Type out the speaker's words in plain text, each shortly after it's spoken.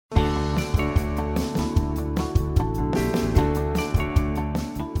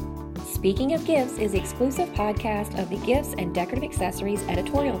Speaking of Gifts is the exclusive podcast of the Gifts and Decorative Accessories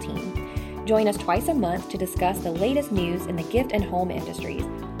editorial team. Join us twice a month to discuss the latest news in the gift and home industries.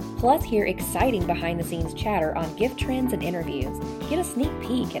 Plus, hear exciting behind-the-scenes chatter on gift trends and interviews, get a sneak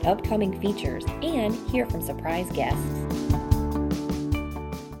peek at upcoming features, and hear from surprise guests.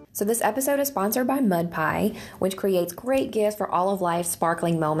 So this episode is sponsored by Mud Pie, which creates great gifts for all of life's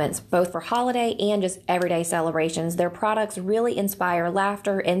sparkling moments, both for holiday and just everyday celebrations. Their products really inspire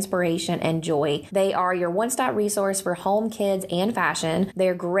laughter, inspiration, and joy. They are your one-stop resource for home, kids, and fashion.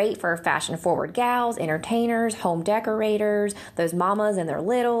 They're great for fashion-forward gals, entertainers, home decorators, those mamas and their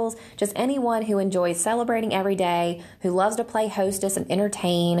littles, just anyone who enjoys celebrating every day, who loves to play hostess and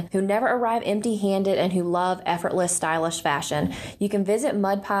entertain, who never arrive empty-handed, and who love effortless, stylish fashion. You can visit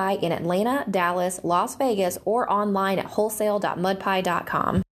Mud Pie in Atlanta, Dallas, Las Vegas, or online at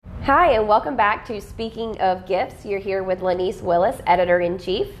wholesale.mudpie.com. Hi, and welcome back to Speaking of Gifts. You're here with Lanice Willis,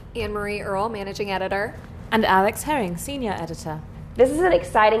 Editor-in-Chief. Anne-Marie Earl, Managing Editor. And Alex Herring, Senior Editor. This is an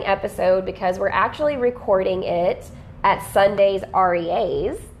exciting episode because we're actually recording it at Sunday's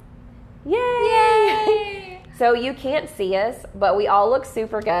REAs. Yay! Yay! So you can't see us, but we all look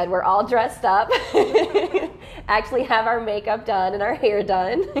super good. We're all dressed up. Actually have our makeup done and our hair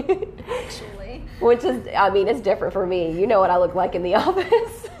done. Actually. Which is, it's different for me. You know what I look like in the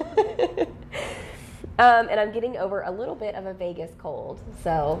office. And I'm getting over a little bit of a Vegas cold,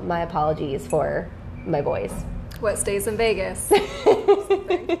 so my apologies for my voice. What stays in Vegas?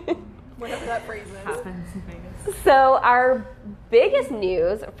 Whatever that phrase is. Happens in Vegas. So our biggest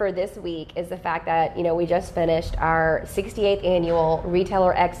news for this week is the fact that, we just finished our 68th annual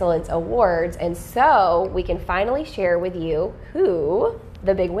Retailer Excellence Awards, and so we can finally share with you who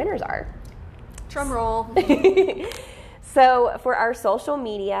the big winners are. Drum roll. So for our Social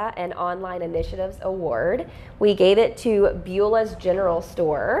Media and Online Initiatives Award, we gave it to Beulah's General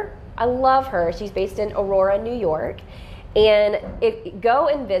Store. I love her. She's based in Aurora, New York. And go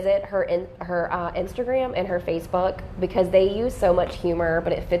and visit her Instagram and her Facebook because they use so much humor,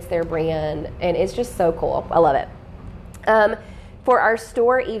 but it fits their brand, and it's just so cool. I love it. For our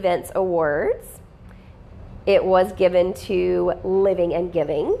Store Events Awards, it was given to Living and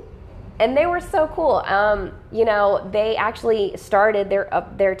Giving, and they were so cool. They actually started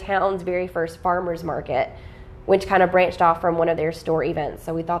their town's very first farmers market, which kind of branched off from one of their store events.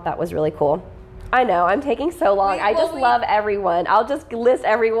 So we thought that was really cool. I know, I'm taking so long. I just love everyone. I'll just list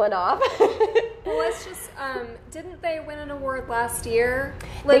everyone off. Well, let's just, didn't they win an award last year?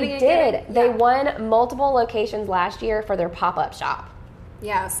 They did. They won multiple locations last year for their pop-up shop.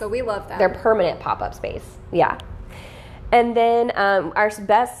 Yeah, so we love that. Their permanent pop-up space. Yeah. And then our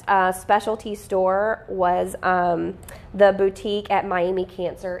best specialty store was the boutique at Miami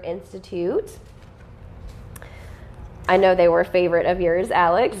Cancer Institute. I know they were a favorite of yours,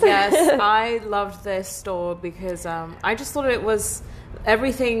 Alex. Yes, I loved this store because I just thought it was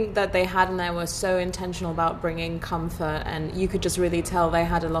everything that they had in there was so intentional about bringing comfort, and you could just really tell they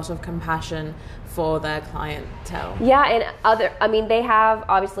had a lot of compassion for their clientele. Yeah, and they have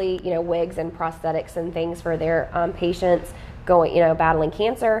obviously, wigs and prosthetics and things for their patients going, battling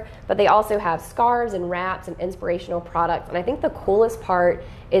cancer, but they also have scarves and wraps and inspirational products. And I think the coolest part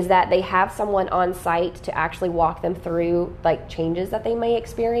is that they have someone on site to actually walk them through like changes that they may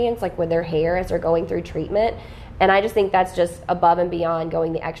experience, like with their hair as they're going through treatment. And I just think that's just above and beyond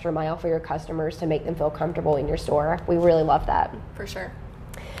going the extra mile for your customers to make them feel comfortable in your store. We really love that. For sure.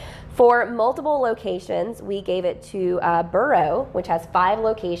 For multiple locations, we gave it to Burrow, which has 5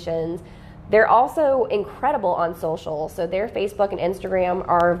 locations. They're also incredible on social. So their Facebook and Instagram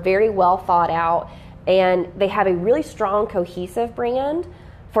are very well thought out, and they have a really strong, cohesive brand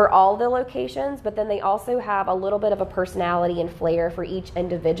for all the locations, but then they also have a little bit of a personality and flair for each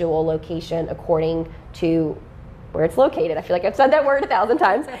individual location according to where it's located. I feel like I've said that word 1,000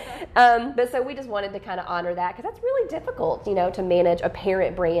 times. But so we just wanted to kind of honor that because that's really difficult, to manage a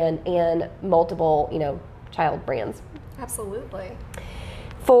parent brand and multiple, child brands. Absolutely.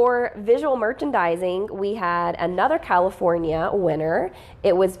 For visual merchandising, we had another California winner.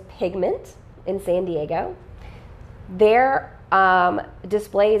 It was Pigment in San Diego. Their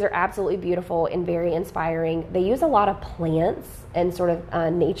displays are absolutely beautiful and very inspiring. They use a lot of plants and sort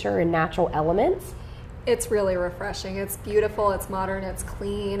of nature and natural elements. It's really refreshing. It's beautiful, it's modern, it's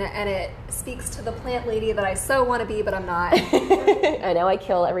clean, and it speaks to the plant lady that I so want to be, but I'm not. I know I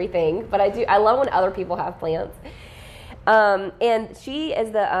kill everything, but I love when other people have plants. And she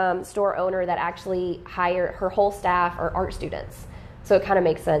is the store owner that actually hired her whole staff are art students. So it kind of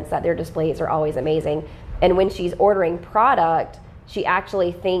makes sense that their displays are always amazing. And when she's ordering product, she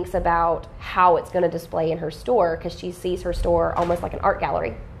actually thinks about how it's going to display in her store because she sees her store almost like an art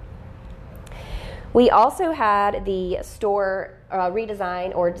gallery. We also had the store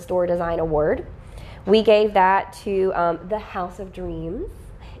redesign or store design award. We gave that to the House of Dreams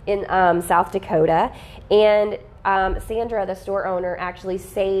in South Dakota, and Sandra, the store owner, actually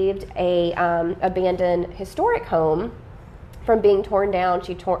saved a abandoned historic home from being torn down.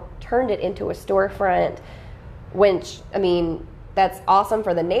 She turned it into a storefront, which, I mean, that's awesome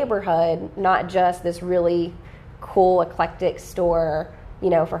for the neighborhood, not just this really cool, eclectic store, you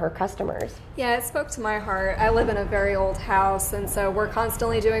know, for her customers. Yeah, it spoke to my heart. I live in a very old house, and so we're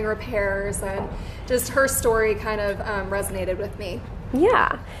constantly doing repairs, and just her story kind of resonated with me.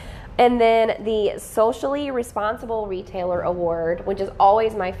 Yeah. And then the Socially Responsible Retailer Award, which is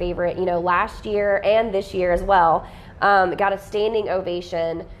always my favorite, you know, last year and this year as well, got a standing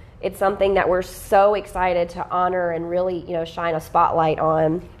ovation. It's something that we're so excited to honor and really, you know, shine a spotlight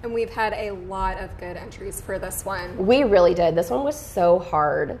on. And we've had a lot of good entries for this one. We really did. This one was so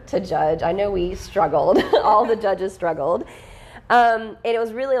hard to judge. I know we struggled. All the judges struggled. And it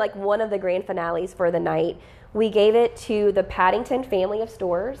was really like one of the grand finales for the night. We gave it to the Paddington family of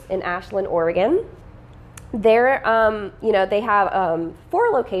stores in Ashland, Oregon. They're, you know, they have 4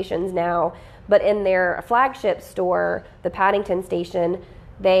 locations now, but in their flagship store, the Paddington station,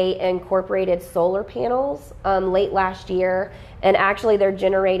 they incorporated solar panels late last year, and actually they're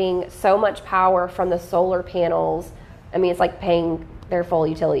generating so much power from the solar panels. I mean, it's like paying their full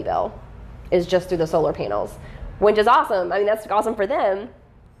utility bill is just through the solar panels, which is awesome. I mean, that's awesome for them,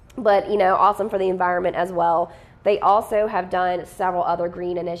 but, you know, awesome for the environment as well. They also have done several other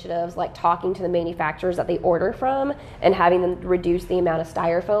green initiatives, like talking to the manufacturers that they order from and having them reduce the amount of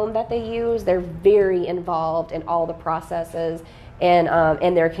styrofoam that they use. They're very involved in all the processes and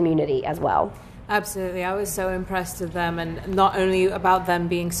in their community as well. Absolutely. I was so impressed with them, and not only about them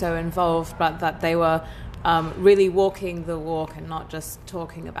being so involved, but that they were really walking the walk and not just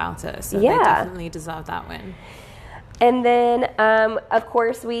talking about it. So yeah, they definitely deserve that win. And then, of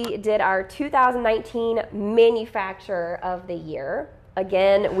course, we did our 2019 Manufacturer of the Year.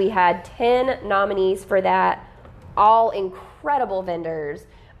 Again, we had 10 nominees for that, all incredible vendors.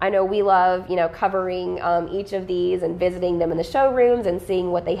 I know we love, you know, covering each of these and visiting them in the showrooms and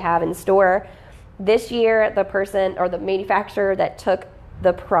seeing what they have in store. This year, the person or the manufacturer that took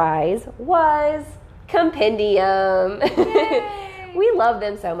the prize was Compendium. We love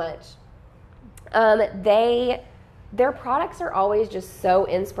them so much. Their products are always just so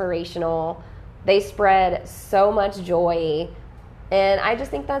inspirational. They spread so much joy. And I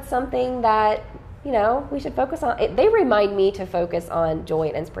just think that's something that, you know, we should focus on. They remind me to focus on joy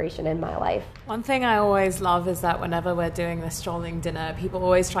and inspiration in my life. One thing I always love is that whenever we're doing this strolling dinner, people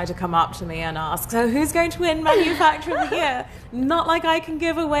always try to come up to me and ask, so who's going to win Manufacturer of the Year? Not like I can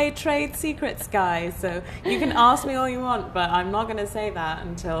give away trade secrets, guys. So you can ask me all you want, but I'm not going to say that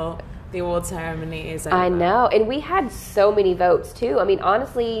until the award ceremony is over. I know. And we had so many votes, too. I mean,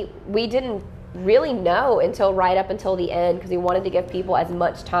 honestly, we didn't really know until right up until the end because we wanted to give people as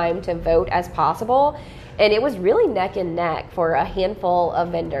much time to vote as possible. And it was really neck and neck for a handful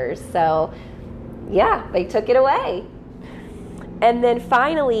of vendors. So, yeah, they took it away. And then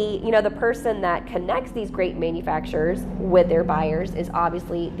finally, you know, the person that connects these great manufacturers with their buyers is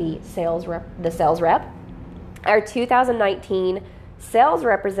obviously the sales rep. Our 2019 Sales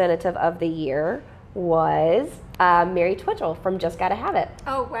Representative of the Year was Mary Twitchell from Just Gotta Have It.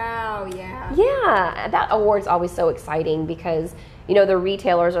 Oh, wow, yeah. Yeah, that award's always so exciting because, you know, the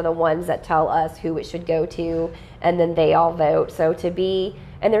retailers are the ones that tell us who it should go to, and then they all vote. So to be,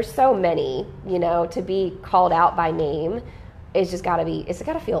 and there's so many, you know, to be called out by name, it's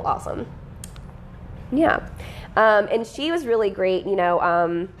gotta feel awesome. Yeah. And she was really great, you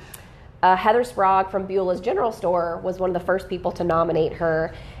know. Heather Sprague from Beulah's General Store was one of the first people to nominate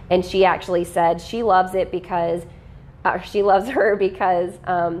her, and she actually said she loves it because she loves her because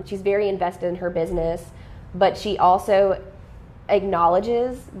she's very invested in her business, but she also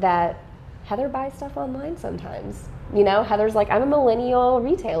acknowledges that Heather buys stuff online sometimes. You know, Heather's like, I'm a millennial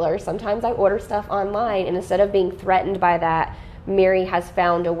retailer. Sometimes I order stuff online, and instead of being threatened by that, Mary has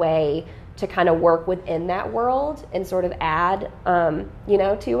found a way to kind of work within that world and sort of add, you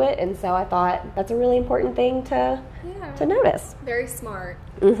know, to it. And so I thought that's a really important thing to notice. Very smart.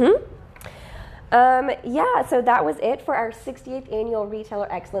 Mm-hmm. Yeah, so that was it for our 68th Annual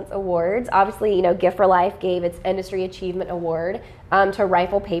Retailer Excellence Awards. Obviously, you know, Gift for Life gave its Industry Achievement Award to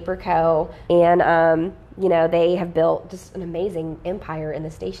Rifle Paper Co. And, you know, they have built just an amazing empire in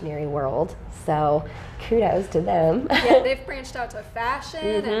the stationery world. So kudos to them. Yeah, they've branched out to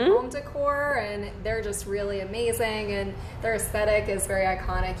fashion and home decor, and they're just really amazing. And their aesthetic is very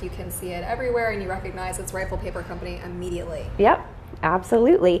iconic. You can see it everywhere, and you recognize it's Rifle Paper Company immediately. Yep.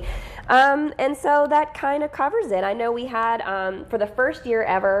 Absolutely. And so that kind of covers it. I know we had, for the first year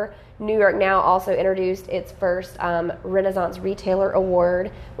ever, New York Now also introduced its first Renaissance Retailer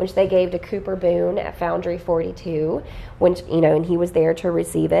Award, which they gave to Cooper Boone at Foundry 42, which, and he was there to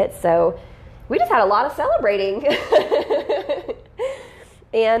receive it. So we just had a lot of celebrating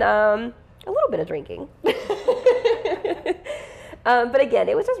and a little bit of drinking. But again,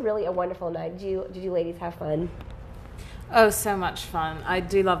 it was just really a wonderful night. Did you ladies have fun? Oh, so much fun. I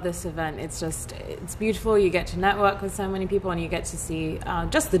do love this event. It's beautiful. You get to network with so many people, and you get to see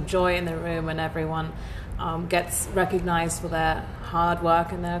just the joy in the room when everyone gets recognized for their hard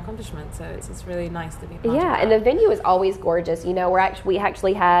work and their accomplishments. So it's really nice to be part of that. And the venue is always gorgeous. We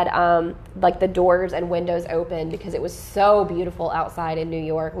actually had like the doors and windows open because it was so beautiful outside in New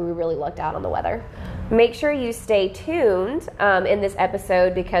York. We really lucked out on the weather. Make sure you stay tuned in this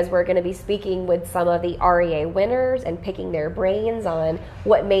episode because we're going to be speaking with some of the REA winners and picking their brains on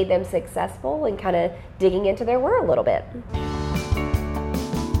what made them successful and kind of digging into their world a little bit.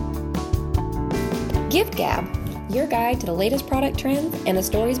 Gift Gab, your guide to the latest product trends and the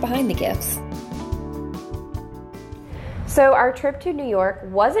stories behind the gifts. So our trip to New York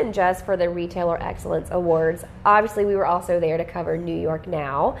wasn't just for the Retailer Excellence Awards. Obviously, we were also there to cover New York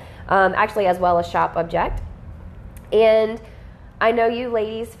Now, actually as well as Shop Object. And I know you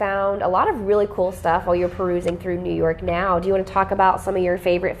ladies found a lot of really cool stuff while you're perusing through New York Now. Do you want to talk about some of your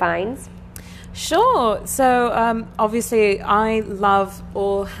favorite finds? Sure. So obviously I love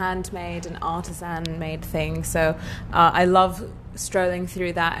all handmade and artisan-made things. So I love strolling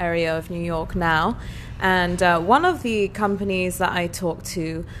through that area of New York Now. And one of the companies that I talked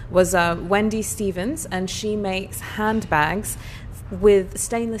to was Wendy Stevens, and she makes handbags with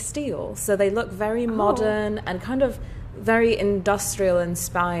stainless steel. So they look very modern and kind of very industrial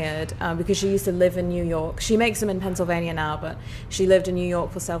inspired because she used to live in New York. She makes them in Pennsylvania now, but she lived in New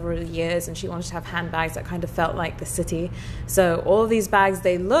York for several years, and she wanted to have handbags that kind of felt like the city. So all of these bags,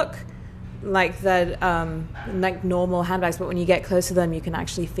 they look like they're like normal handbags, but when you get close to them, you can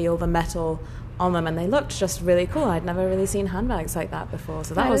actually feel the metal on them, and they looked just really cool. I'd never really seen handbags like that before,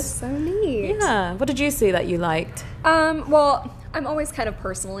 so that was so neat. Yeah. What did you see that you liked? Well, I'm always kind of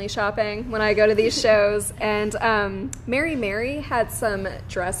personally shopping when I go to these shows, and Mary had some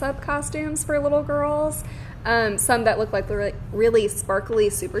dress-up costumes for little girls, some that looked like really sparkly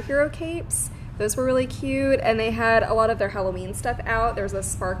superhero capes. Those were really cute, and they had a lot of their Halloween stuff out. There was a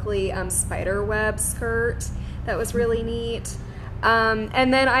sparkly spider web skirt that was really neat.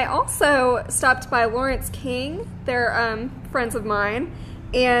 And then I also stopped by Lawrence King. They're friends of mine,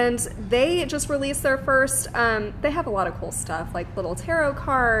 and they just released their first, they have a lot of cool stuff, like little tarot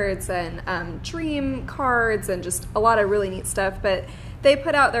cards and dream cards and just a lot of really neat stuff, but they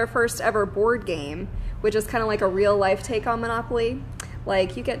put out their first ever board game, which is kind of like a real life take on Monopoly.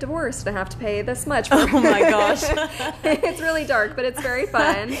 Like, you get divorced and have to pay this much for Oh my gosh. It's really dark, but it's very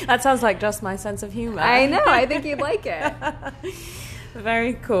fun. That sounds like just my sense of humor. I know. I think you'd like it.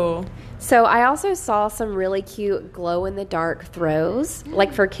 Very cool. So I also saw some really cute glow-in-the-dark throws,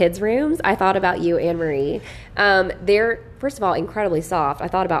 like for kids' rooms. I thought about you, Anne-Marie. They're, first of all, incredibly soft. I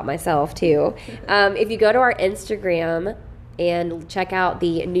thought about myself, too. If you go to our Instagram and check out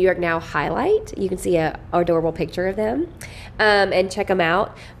the New York Now highlight, you can see an adorable picture of them. And check them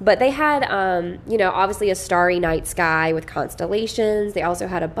out. But they had, obviously a starry night sky with constellations. They also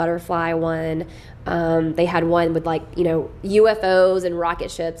had a butterfly one. They had one with UFOs and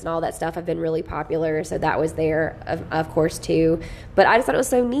rocket ships and all that stuff have been really popular. So that was there, of course, too. But I just thought it was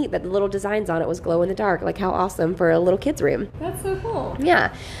so neat that the little designs on it was glow in the dark. Like, how awesome for a little kid's room. That's so cool.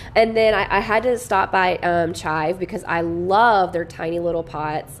 Yeah. And then I had to stop by Chive because I love their tiny little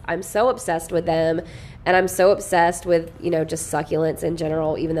pots. I'm so obsessed with them. And I'm so obsessed with, just succulents in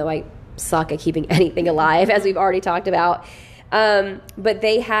general, even though I suck at keeping anything alive, as we've already talked about. But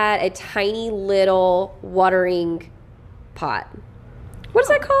they had a tiny little watering pot. What is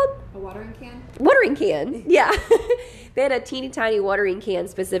that called? A watering can? Watering can, yeah. They had a teeny tiny watering can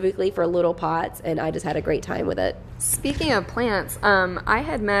specifically for little pots, and I just had a great time with it. Speaking of plants, I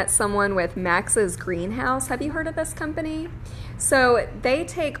had met someone with Max's Greenhouse. Have you heard of this company? So they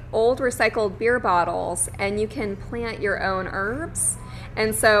take old recycled beer bottles, and you can plant your own herbs.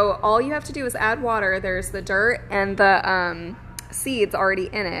 And so all you have to do is add water. There's the dirt and the seeds already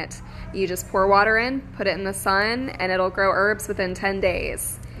in it. You just pour water in, put it in the sun, and it'll grow herbs within 10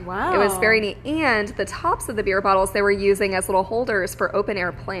 days. Wow. It was very neat. And the tops of the beer bottles they were using as little holders for open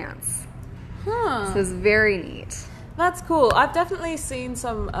air plants. Huh. So it was very neat. That's cool. I've definitely seen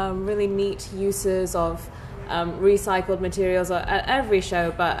some really neat uses of recycled materials at every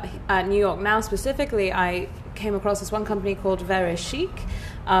show, but at New York Now specifically, I came across this one company called Vera Chic,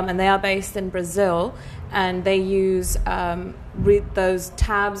 and they are based in Brazil, and they use those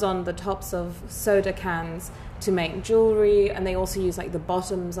tabs on the tops of soda cans to make jewelry, and they also use like the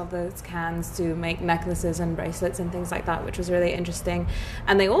bottoms of those cans to make necklaces and bracelets and things like that, which was really interesting.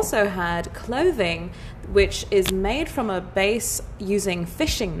 And they also had clothing which is made from a base using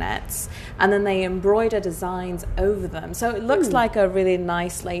fishing nets, and then they embroider designs over them, so it looks like a really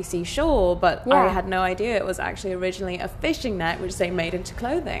nice lacy shawl, but I had no idea it was actually originally a fishing net which they made into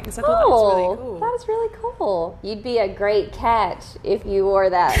clothing. So I thought that was really cool. That is really cool. You'd be a great catch if you wore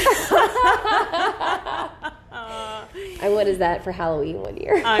that. I went as that for Halloween one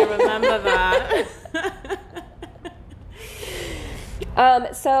year. I remember that.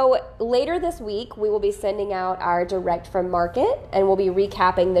 So later this week, we will be sending out our Direct from Market, and we'll be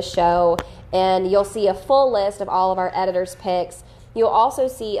recapping the show, and you'll see a full list of all of our editors' picks. You'll also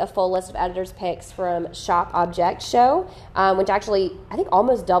see a full list of editors' picks from Shop Object Show, which actually, I think,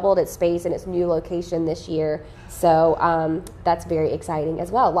 almost doubled its space in its new location this year. So that's very exciting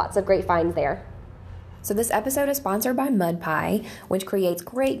as well. Lots of great finds there. So this episode is sponsored by Mud Pie, which creates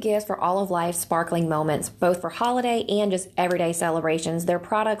great gifts for all of life's sparkling moments, both for holiday and just everyday celebrations. Their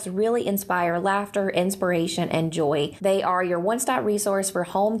products really inspire laughter, inspiration, and joy. They are your one-stop resource for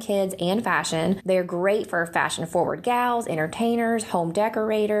home, kids, and fashion. They're great for fashion-forward gals, entertainers, home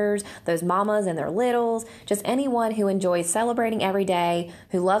decorators, those mamas and their littles, just anyone who enjoys celebrating every day,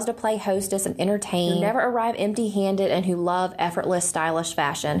 who loves to play hostess and entertain, who never arrive empty-handed, and who love effortless, stylish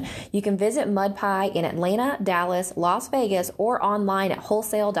fashion. You can visit Mud Pie in Atlanta, Dallas, Las Vegas, or online at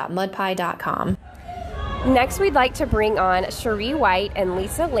wholesale.mudpie.com. Next, we'd like to bring on Cherie White and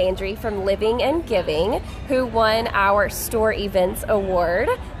Lisa Landry from Living and Giving, who won our Store Events Award.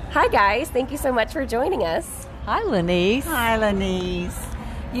 Hi, guys. Thank you so much for joining us. Hi, Lenise. Hi, Lenise.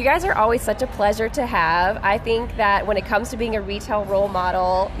 You guys are always such a pleasure to have. I think that when it comes to being a retail role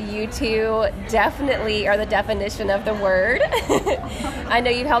model, you two definitely are the definition of the word. I know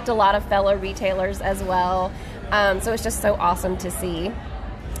you've helped a lot of fellow retailers as well, so it's just so awesome to see.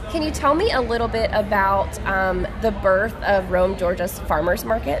 Can you tell me a little bit about the birth of Rome, Georgia's Farmers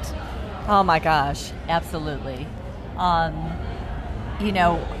Market? Oh my gosh, absolutely. I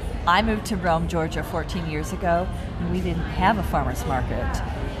moved to Rome, Georgia 14 years ago, and we didn't have a farmer's market.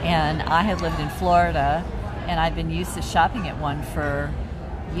 And I had lived in Florida, and I'd been used to shopping at one for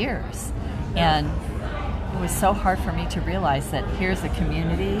years. And it was so hard for me to realize that here's a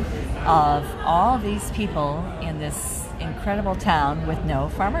community of all these people in this incredible town with no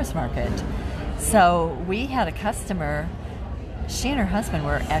farmer's market. So we had a customer. She and her husband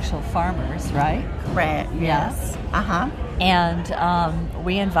were actual farmers, right? Correct. Yes. Uh-huh. And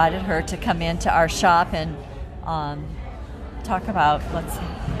we invited her to come into our shop and talk about, let's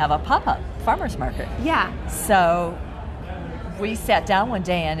have a pop-up farmer's market. Yeah. So we sat down one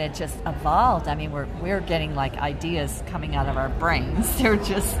day and it just evolved. I mean, we're getting like ideas coming out of our brains. They're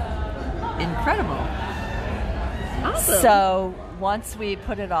just incredible. Awesome. So once we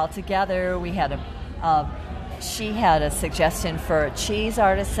put it all together, we had she had a suggestion for a cheese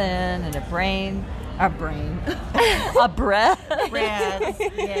artisan and a bread, yes.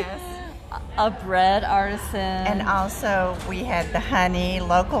 A bread artisan. And also we had the honey,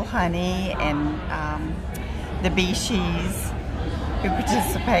 local honey, and the Bishies who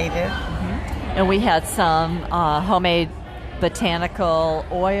participated. Mm-hmm. And we had some homemade botanical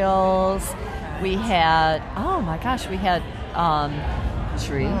oils. We had, we had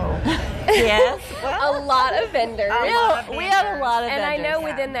Cherie. Oh. Yes. A lot of vendors. We had a lot of and vendors. I know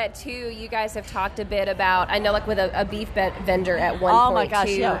within that too, you guys have talked a bit about, I know like with a beef vendor at one point. Oh my gosh,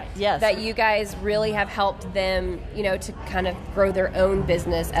 too, yes. that you guys really have helped them, to kind of grow their own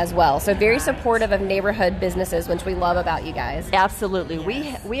business as well. So very supportive of neighborhood businesses, which we love about you guys. Absolutely.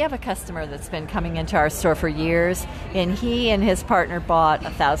 Yes. We have a customer that's been coming into our store for years, and he and his partner bought a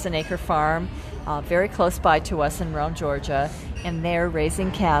 1,000-acre farm very close by to us in Rome, Georgia, and they're raising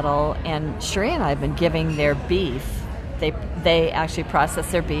cattle, and Cherie and I have been giving their beef. They actually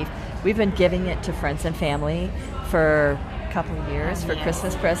process their beef. We've been giving it to friends and family for a couple of years for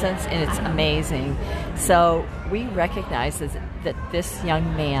Christmas presents, and it's amazing. So we recognize that this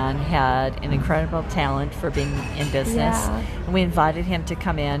young man had an incredible talent for being in business, and we invited him to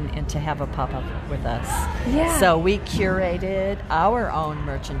come in and to have a pop-up with us. Yeah. So we curated our own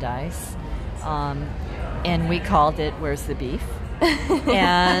merchandise, and we called it Where's the Beef?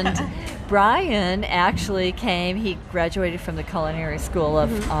 And Brian actually came. He graduated from the Culinary School of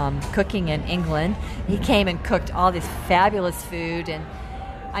Cooking in England. He came and cooked all this fabulous food, and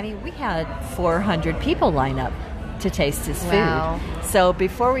I mean, we had 400 people line up to taste his Wow. food. So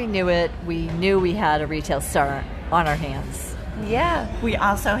before we knew it, we knew we had a retail star on our hands. Yeah. We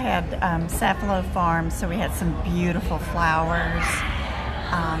also had Cephalo Farm, so we had some beautiful flowers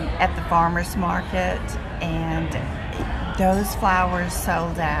at the farmers market, and those flowers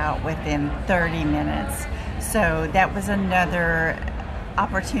sold out within 30 minutes. So that was another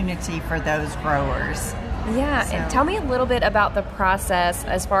opportunity for those growers. Yeah, So- and tell me a little bit about the process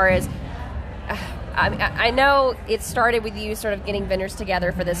as far as, I know it started with you sort of getting vendors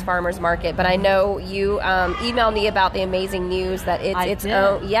together for this farmer's market, but I know you emailed me about the amazing news that it's I its did.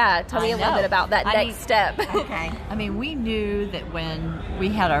 own. Yeah, tell me I a little know. bit about that I next mean- step. Okay. I mean, we knew that when we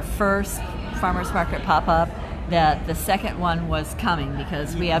had our first farmers market pop up, that the second one was coming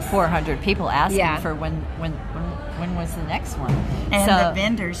because we had 400 people asking Yeah. for when was the next one. And So- the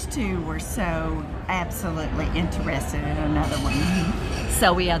vendors, too, were so absolutely interested in another one.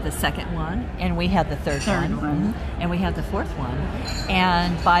 So we had the second one, and we had the third one, and we had the fourth one.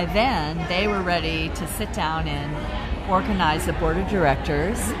 And by then, they were ready to sit down and organize a board of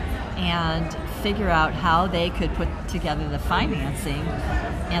directors and figure out how they could put together the financing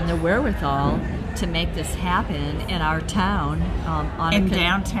and the wherewithal to make this happen in our town on In a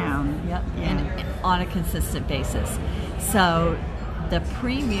downtown. Yep, Yeah. and on a consistent basis. So the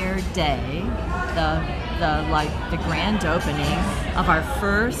premiere day, the grand opening of our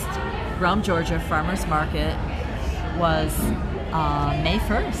first Rome, Georgia farmers market was May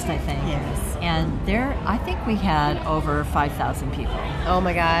 1st, I think. Yes. And there, I think we had over 5,000 people. Oh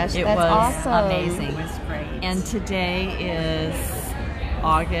my gosh, It that's was awesome. amazing. It was great. And today is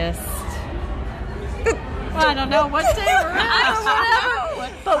August. I don't know what day we're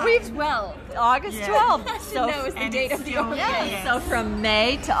at. But we've August Yeah. 12th. So know is the And date it's of the still- opening. yes. so from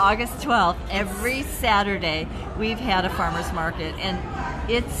May to August 12th, every Saturday we've had a farmer's market, and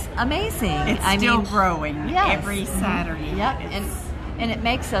it's amazing. It's I still mean, growing yes. every Saturday. Yep, and it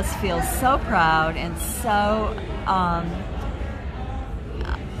makes us feel so proud and so.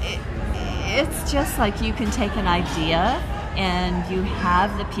 It's just like you can take an idea, and you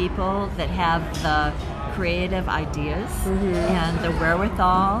have the people that have the creative ideas and the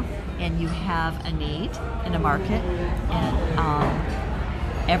wherewithal, and you have a need in a market, and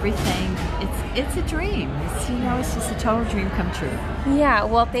everything. It's a dream. It's just a total dream come true. Yeah,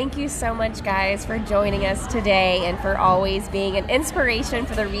 well, thank you so much, guys, for joining us today and for always being an inspiration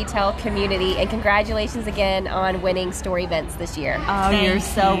for the retail community. And congratulations again on winning store events this year. Oh, you're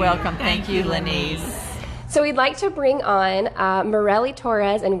so welcome. Thank you, Lenise. So we'd like to bring on Morelli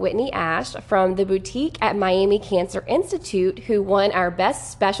Torres and Whitney Ash from the boutique at Miami Cancer Institute, who won our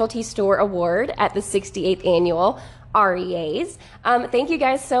Best Specialty Store Award at the 68th Annual REAs. Thank you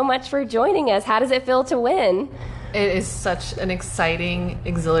guys so much for joining us. How does it feel to win? It is such an exciting,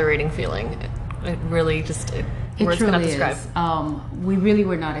 exhilarating feeling. It really just, words cannot truly describe. is. We really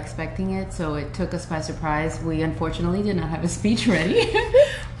were not expecting it, so it took us by surprise. We unfortunately did not have a speech ready,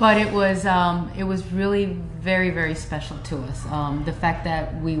 but it was really very, very special to us. The fact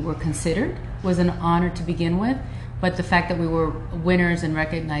that we were considered was an honor to begin with, but the fact that we were winners and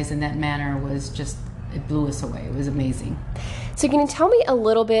recognized in that manner was just, it blew us away. It was amazing. So can you tell me a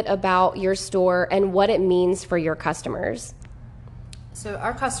little bit about your store and what it means for your customers? So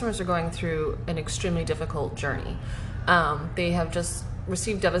our customers are going through an extremely difficult journey. They have just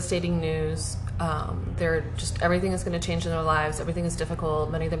received devastating news. They're just, everything is going to change in their lives. Everything is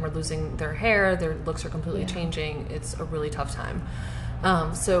difficult. Many of them are losing their hair. Their looks are completely changing. It's a really tough time.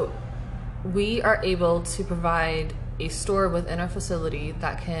 So we are able to provide a store within our facility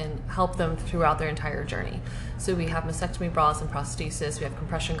that can help them throughout their entire journey. So we have mastectomy bras and prosthesis, we have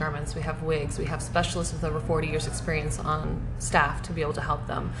compression garments, we have wigs, we have specialists with over 40 years experience on staff to be able to help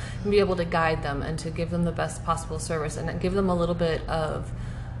them and be able to guide them and to give them the best possible service and give them a little bit of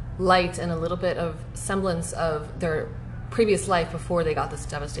light and a little bit of semblance of their previous life before they got this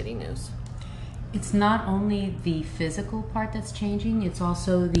devastating news. It's not only the physical part that's changing, it's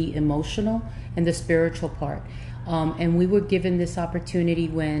also the emotional and the spiritual part. And we were given this opportunity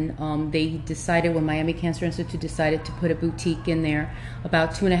when when Miami Cancer Institute decided to put a boutique in there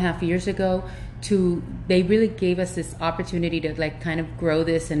about 2.5 years ago. They really gave us this opportunity to kind of grow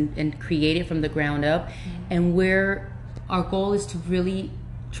this and create it from the ground up. And our goal is to really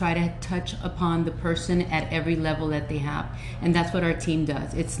try to touch upon the person at every level that they have. And that's what our team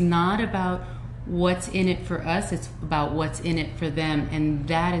does. It's not about what's in it for us, it's about what's in it for them, and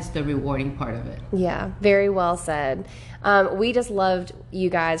that is the rewarding part of it. Yeah, very well said. We just loved you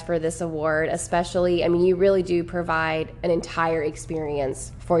guys for this award, especially, I mean, you really do provide an entire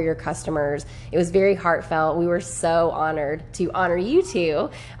experience for your customers. It was very heartfelt. We were so honored to honor you two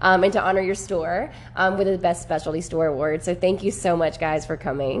and to honor your store with the Best Specialty Store Award. So thank you so much, guys, for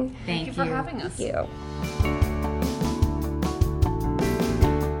coming. Thank you for having us. Thank you.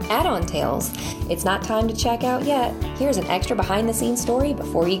 Add-on Tales. It's not time to check out yet. Here's an extra behind-the-scenes story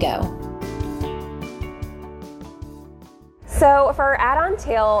before you go. So for our add-on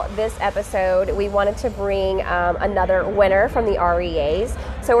tale this episode, we wanted to bring another winner from the REAs.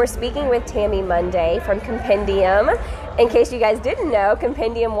 So we're speaking with Tammy Monday from Compendium. In case you guys didn't know,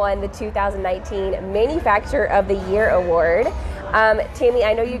 Compendium won the 2019 Manufacturer of the Year Award. Tammy,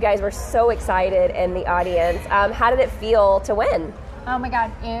 I know you guys were so excited in the audience. How did it feel to win? Oh my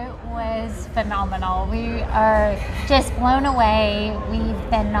God, it was phenomenal. We are just blown away. We've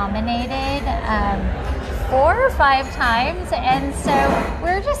been nominated 4 or 5 times, and so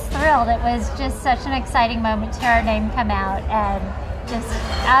we're just thrilled. It was just such an exciting moment to hear our name come out, and just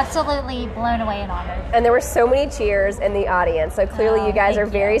absolutely blown away and honored. And there were so many cheers in the audience, so clearly you guys are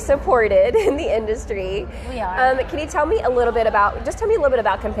very supported in the industry. We are. Can you tell me a little bit about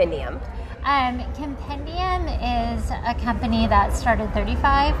Compendium? Compendium is a company that started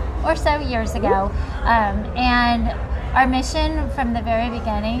 35 or so years ago, and our mission from the very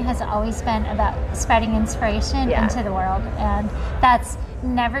beginning has always been about spreading inspiration into the world, and that's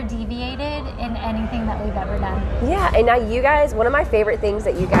never deviated in anything that we've ever done. Yeah, and now you guys, one of my favorite things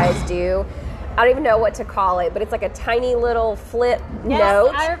that you guys do, I don't even know what to call it, but it's like a tiny little flip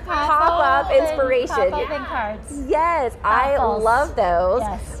note, pop-up inspiration. Pop-up cards. Yes, I love those.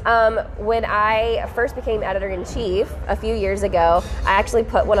 Yes. When I first became editor-in-chief a few years ago, I actually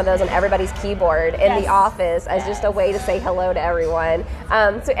put one of those on everybody's keyboard in the office as just a way to say hello to everyone.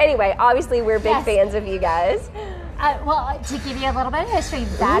 So anyway, obviously we're big fans of you guys. Well, to give you a little bit of history,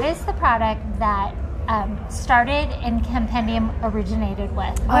 that is the product that started and Compendium originated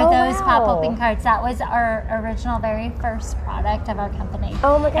with. Those pop-up cards. That was our original, very first product of our company.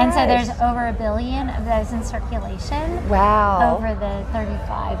 Oh my gosh. And so there's over 1 billion of those in circulation. Wow. Over the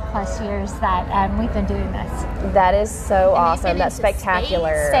 35 plus years that we've been doing this. That is so awesome. That's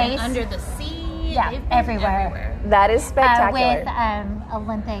spectacular. Space. Under the sea. Yeah, everywhere. That is spectacular. With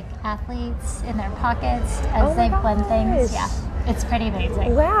Olympic athletes in their pockets as they blend things. Yeah. It's pretty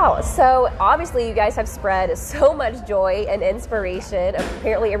amazing. Wow. So obviously you guys have spread so much joy and inspiration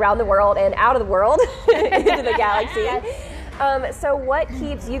apparently around the world and out of the world into the galaxy. So what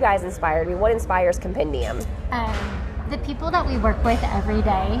keeps you guys inspired? I mean, what inspires Compendium? The people that we work with every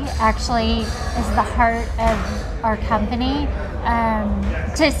day actually is the heart of our company.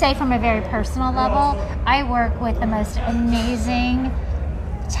 To say from a very personal level, I work with the most amazing,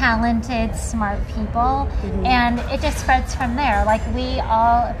 talented, smart people, and it just spreads from there. Like, we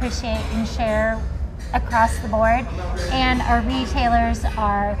all appreciate and share across the board, and our retailers,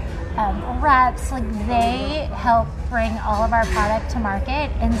 our reps, like, they help bring all of our product to market,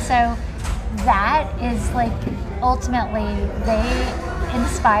 and so that is like ultimately they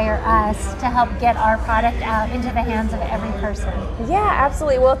inspire us to help get our product out into the hands of every person. Yeah,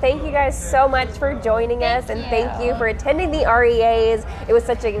 absolutely. Well, thank you guys so much for joining us, and thank you for attending the REAs. It was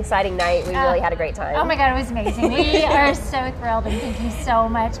such an exciting night. We really had a great time. Oh my God, it was amazing. We are so thrilled, and thank you so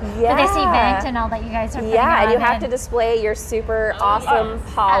much for this event and all that you guys are putting on. And you have to display your super awesome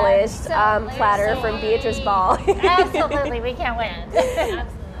polished platter from Beatrice Ball. Absolutely, we can't win.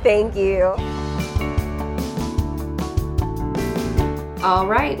 Thank you. All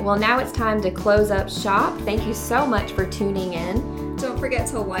right, well, now it's time to close up shop. Thank you so much for tuning in. Don't forget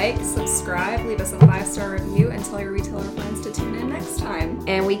to like, subscribe, leave us a 5-star review, and tell your retailer friends to tune in next time.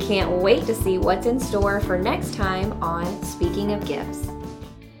 And we can't wait to see what's in store for next time on Speaking of Gifts.